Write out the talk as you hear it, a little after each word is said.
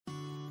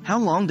How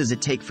long does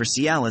it take for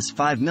Cialis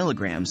 5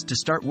 mg to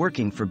start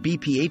working for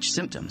BPH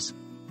symptoms?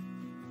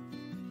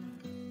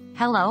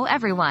 Hello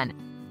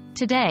everyone.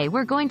 Today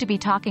we're going to be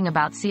talking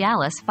about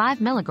Cialis 5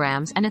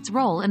 mg and its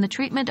role in the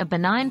treatment of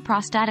benign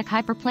prostatic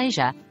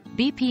hyperplasia,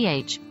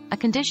 BPH, a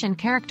condition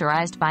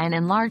characterized by an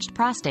enlarged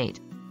prostate.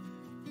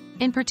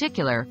 In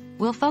particular,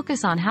 we'll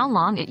focus on how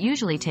long it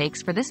usually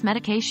takes for this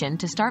medication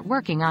to start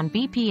working on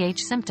BPH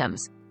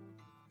symptoms.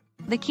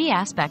 The key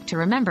aspect to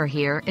remember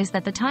here is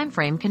that the time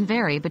frame can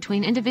vary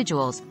between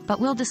individuals, but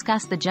we'll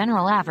discuss the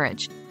general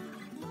average.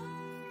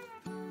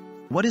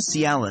 What is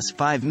Cialis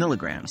 5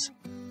 mg?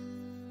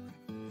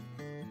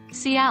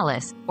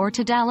 Cialis, or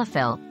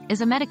tadalafil,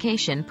 is a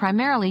medication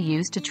primarily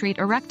used to treat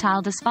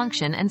erectile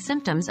dysfunction and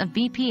symptoms of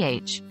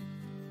BPH.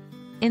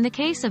 In the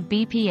case of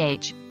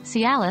BPH,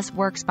 Cialis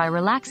works by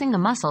relaxing the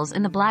muscles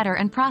in the bladder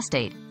and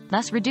prostate,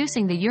 thus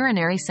reducing the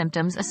urinary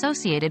symptoms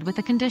associated with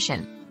the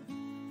condition.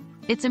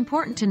 It's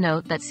important to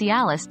note that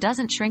Cialis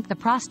doesn't shrink the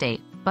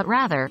prostate, but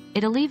rather,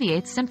 it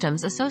alleviates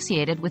symptoms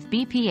associated with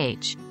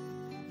BPH.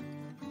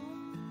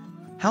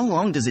 How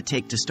long does it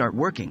take to start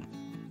working?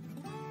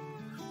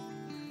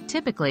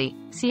 Typically,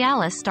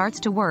 Cialis starts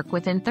to work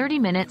within 30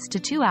 minutes to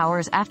 2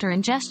 hours after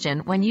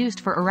ingestion when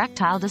used for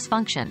erectile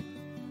dysfunction.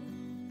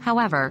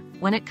 However,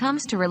 when it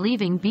comes to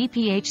relieving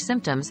BPH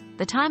symptoms,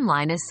 the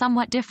timeline is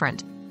somewhat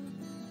different.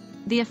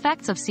 The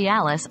effects of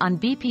Cialis on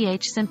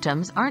BPH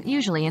symptoms aren't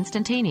usually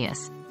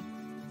instantaneous.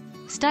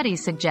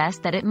 Studies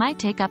suggest that it might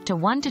take up to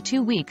 1 to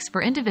 2 weeks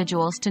for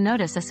individuals to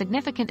notice a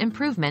significant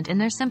improvement in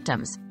their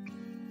symptoms.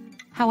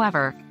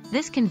 However,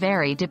 this can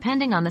vary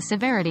depending on the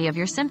severity of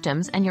your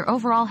symptoms and your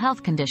overall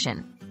health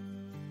condition.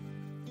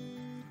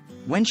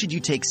 When should you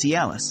take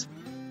Cialis?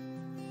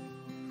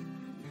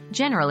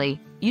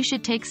 Generally, you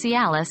should take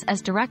Cialis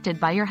as directed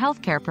by your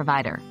healthcare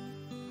provider.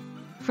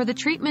 For the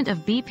treatment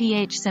of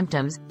BPH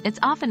symptoms, it's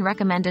often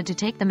recommended to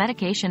take the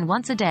medication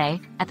once a day,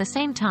 at the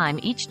same time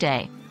each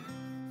day.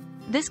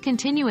 This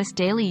continuous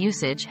daily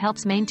usage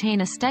helps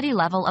maintain a steady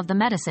level of the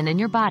medicine in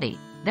your body,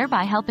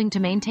 thereby helping to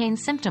maintain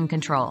symptom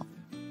control.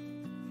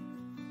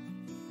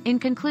 In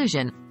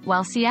conclusion,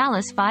 while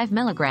Cialis 5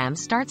 mg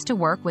starts to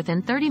work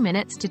within 30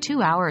 minutes to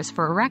 2 hours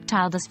for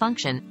erectile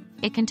dysfunction,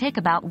 it can take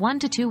about 1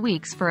 to 2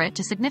 weeks for it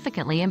to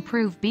significantly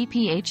improve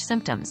BPH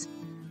symptoms.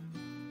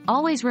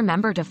 Always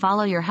remember to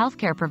follow your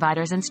healthcare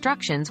provider's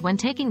instructions when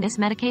taking this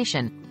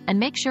medication, and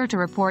make sure to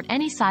report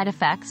any side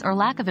effects or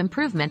lack of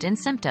improvement in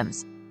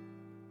symptoms.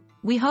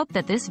 We hope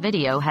that this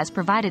video has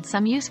provided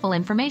some useful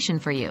information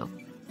for you.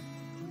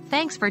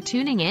 Thanks for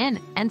tuning in,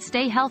 and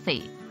stay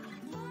healthy.